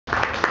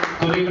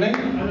Good evening.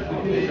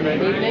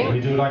 Good evening.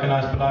 We do like a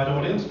nice polite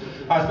audience.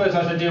 I suppose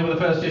I should deal with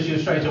the first issue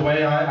straight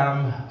away. I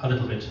am a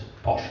little bit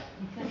posh.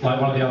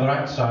 Like one of the other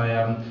acts,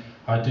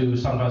 I do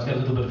sometimes get a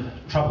little bit of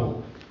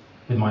trouble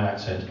with my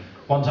accent.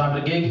 One time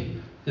at a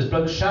gig, this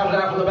bloke shouted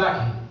out from the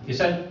back. He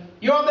said,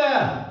 "You up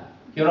there?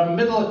 You're a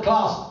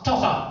middle-class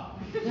tosser."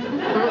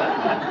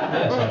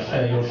 Yes, I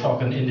share your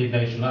shock and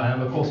indignation. I am,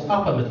 of course,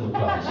 upper middle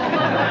class.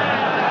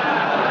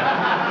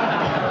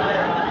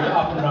 We're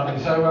up and running.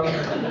 So,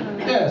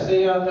 yes,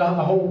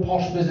 the whole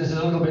posh business is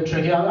a little bit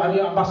tricky.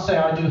 I must say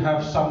I do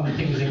have some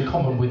things in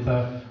common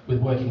with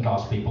working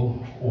class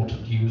people, or to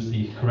use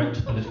the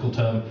correct political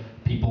term,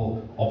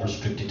 people of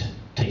restricted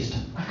taste.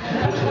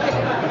 Which is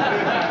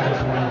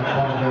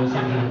one of those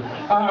things.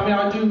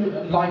 I do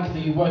like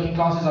the working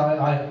classes.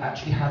 I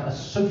actually have a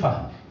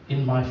sofa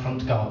in my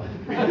front garden.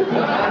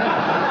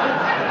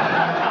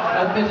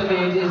 Admittedly,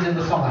 it is in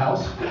the summer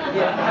house.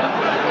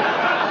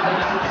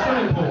 Next to the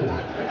swimming pool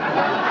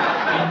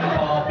in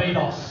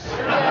Barbados.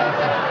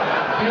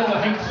 Feel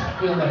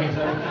the hate.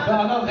 But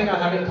another thing I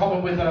have in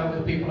common with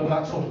people of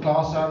that sort of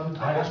class,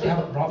 I actually have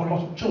a rather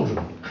lot of children.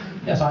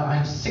 Yes, I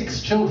have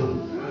 6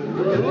 children.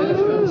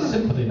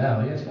 Sympathy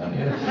now, yes. I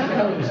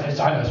know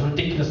it's a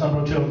ridiculous number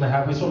of children they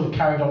have. We sort of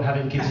carried on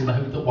having kids in the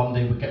hope that one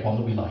day we'd get one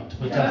that we liked.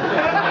 But no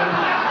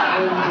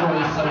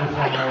joy so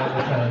far, I'm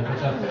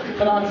afraid.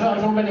 But I'm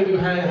sure many of you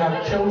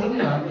have children.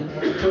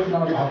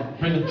 Children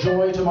bring a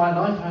joy to my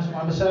life,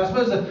 I must say. I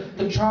suppose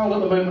the child at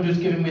the moment who's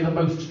giving me the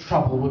most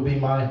trouble would be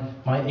my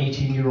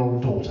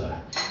 18-year-old daughter.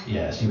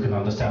 Yes, you can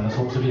understand the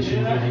sorts of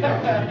issues really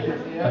about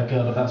a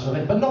girl of that sort of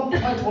thing. But not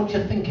quite what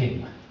you're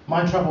thinking.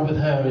 My trouble with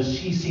her is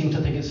she seems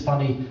to think it's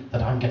funny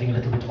that I'm getting a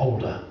little bit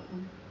older.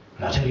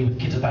 And I tell you, with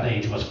kids at that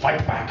age, you must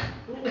fight back.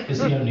 It's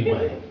the only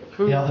way.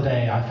 The other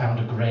day I found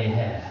a grey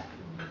hair,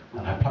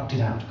 and I plucked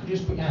it out. Could you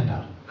just put your hand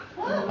out?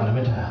 And I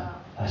went to her,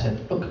 and I said,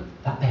 "Look,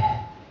 that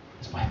there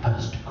is my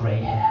first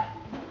grey hair."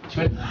 She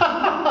went, "Ha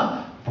ha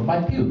ha, from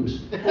my pubes."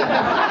 To me,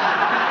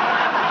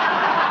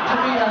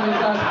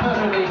 that's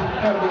perfectly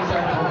acceptable.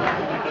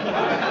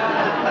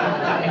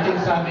 It did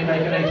sadly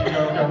make an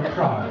 18-year-old girl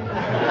cry.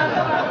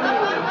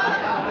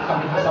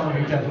 Some of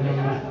you gentlemen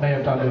may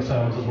have done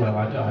yourselves as well,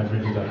 I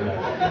really don't know.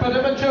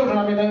 But children,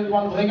 the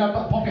wonderful thing,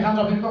 pop your hands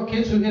up if you've got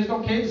kids. Who here's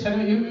got kids?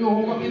 You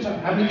all got kids?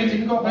 How many kids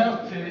have you got now?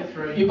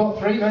 3. You've got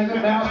 3, very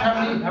good. May I ask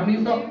how many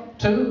you've got?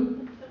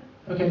 2?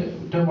 Okay,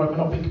 don't worry, we're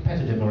not being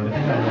competitive or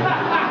anything.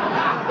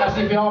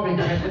 Actually, if we are being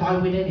competitive, I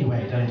win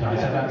anyway, don't I?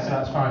 So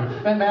that's fine.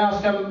 May I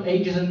ask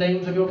ages and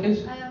names of your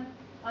kids?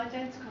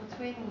 Identical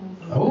twins.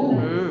 Oh.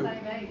 Same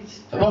age.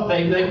 Well,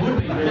 they would be, really,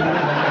 wouldn't they?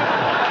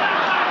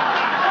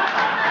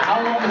 How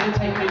long does it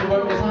take me to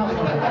work this out?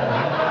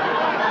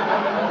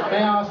 May I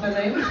ask their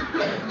names?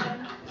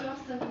 Joss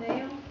and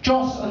Neil.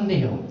 Joss and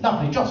Neil.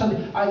 Lovely. Joss and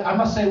Neil. I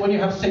must say, when you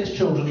have 6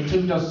 children,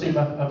 2 does seem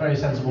a very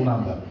sensible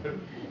number.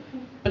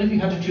 But if you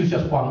had to choose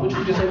just one, which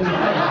would you say was your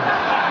favourite?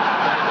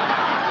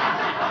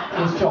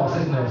 It's Joss,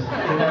 isn't it?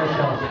 You know it's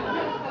Joss.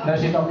 No,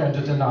 she's not going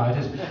to deny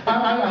it. I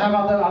have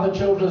other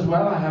children as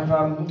well. I have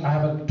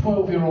a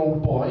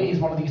 12-year-old boy. He's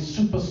one of these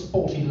super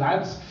sporty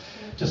lads,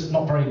 just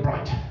not very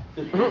bright.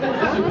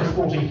 Super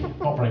sporty,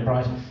 not very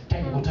bright.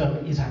 Technical term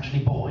is actually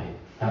boy.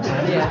 That's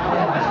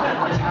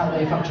how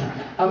they function.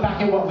 And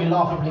back in what we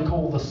laughably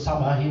call the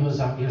summer, he was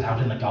out in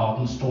the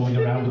garden, storming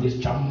around with his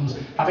chums,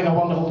 having a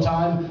wonderful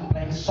time,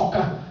 playing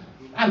soccer.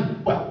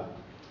 And, well,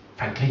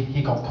 frankly,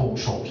 he got caught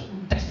short.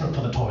 Desperate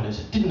for the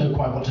toilet, didn't know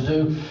quite what to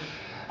do.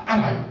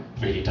 And I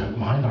really don't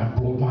mind, I'm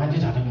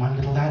broad-minded, I don't mind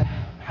little lad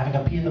having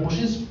a pee in the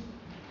bushes.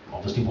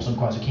 Obviously wasn't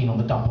quite so keen on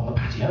the dump on the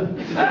patio.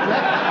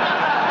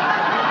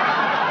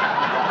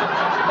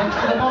 Next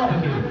to the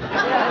barbecue.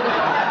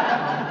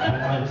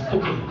 When I'm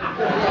cooking.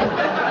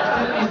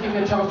 Still at least give me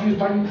a chance to use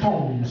my new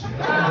tongs. So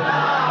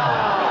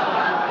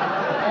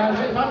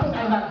if I put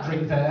that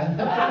drink there,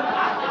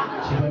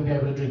 she won't be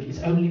able to drink.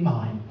 It's only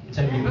mine. It's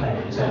only play.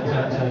 So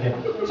okay.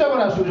 So what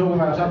else are we talking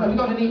about? Have we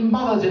got any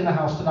mothers in the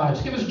house tonight?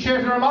 Just give us a cheer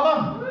if you're a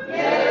mother.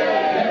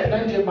 Yeah,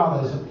 plenty of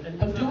mothers.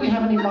 But do we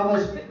have any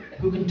mothers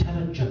who can tell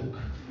a joke?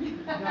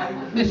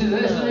 This is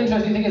an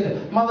interesting thing, isn't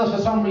it? Mothers,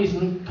 for some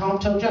reason, can't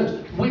tell jokes.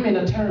 Women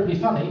are terribly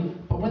funny,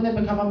 but when they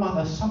become a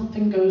mother,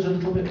 something goes a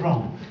little bit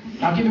wrong.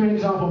 I'll give you an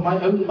example of my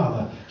own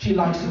mother. She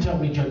likes to tell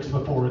me jokes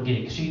before a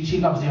gig. She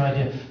loves the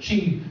idea.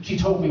 She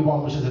told me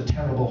one which is a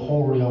terrible,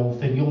 hoary old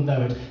thing. You'll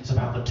know it. It's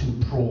about the 2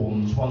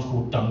 prawns. One's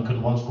called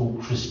Duncan, one's called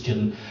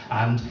Christian.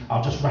 And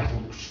I'll just rattle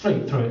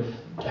straight through it.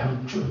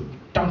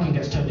 Duncan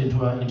gets turned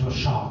into a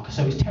shark,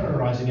 so he's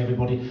terrorising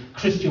everybody.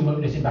 Christian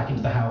won't let him back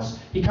into the house.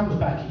 He comes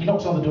back, he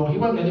knocks on the door, he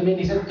won't let him in.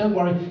 He says, "Don't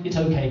worry, it's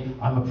okay,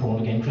 I'm a prawn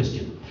again,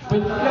 Christian."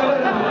 But no,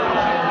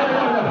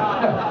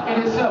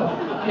 in itself,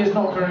 it's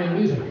not very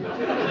amusing.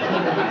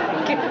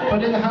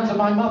 But in the hands of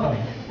my mother,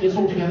 it's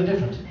altogether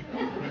different.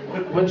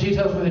 When she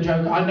tells me the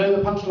joke, I know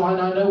the punchline,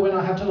 I know when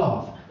I have to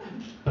laugh.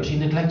 But she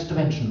neglects to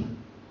mention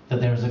that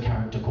there is a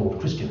character called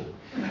Christian.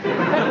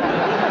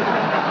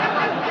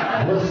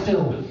 Worse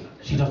still,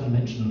 she doesn't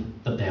mention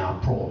that they are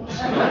prawns.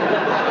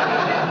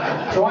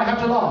 So I have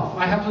to laugh.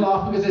 I have to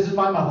laugh because this is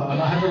my mother,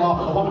 and I have to laugh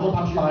at the wonderful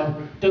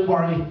punchline. Don't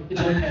worry,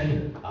 it's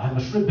okay. I'm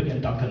a shrimp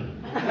again,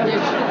 Duncan.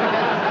 Yes,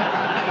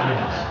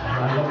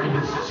 I love you.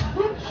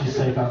 She's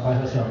safe out by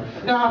herself.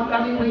 Now,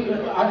 I mean,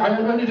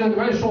 I'm only doing a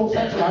very short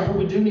set tonight, but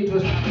we do need to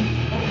establish.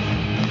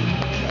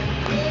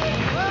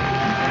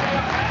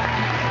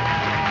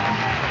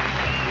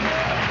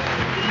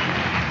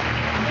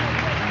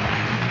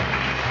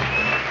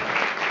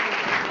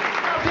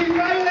 Happy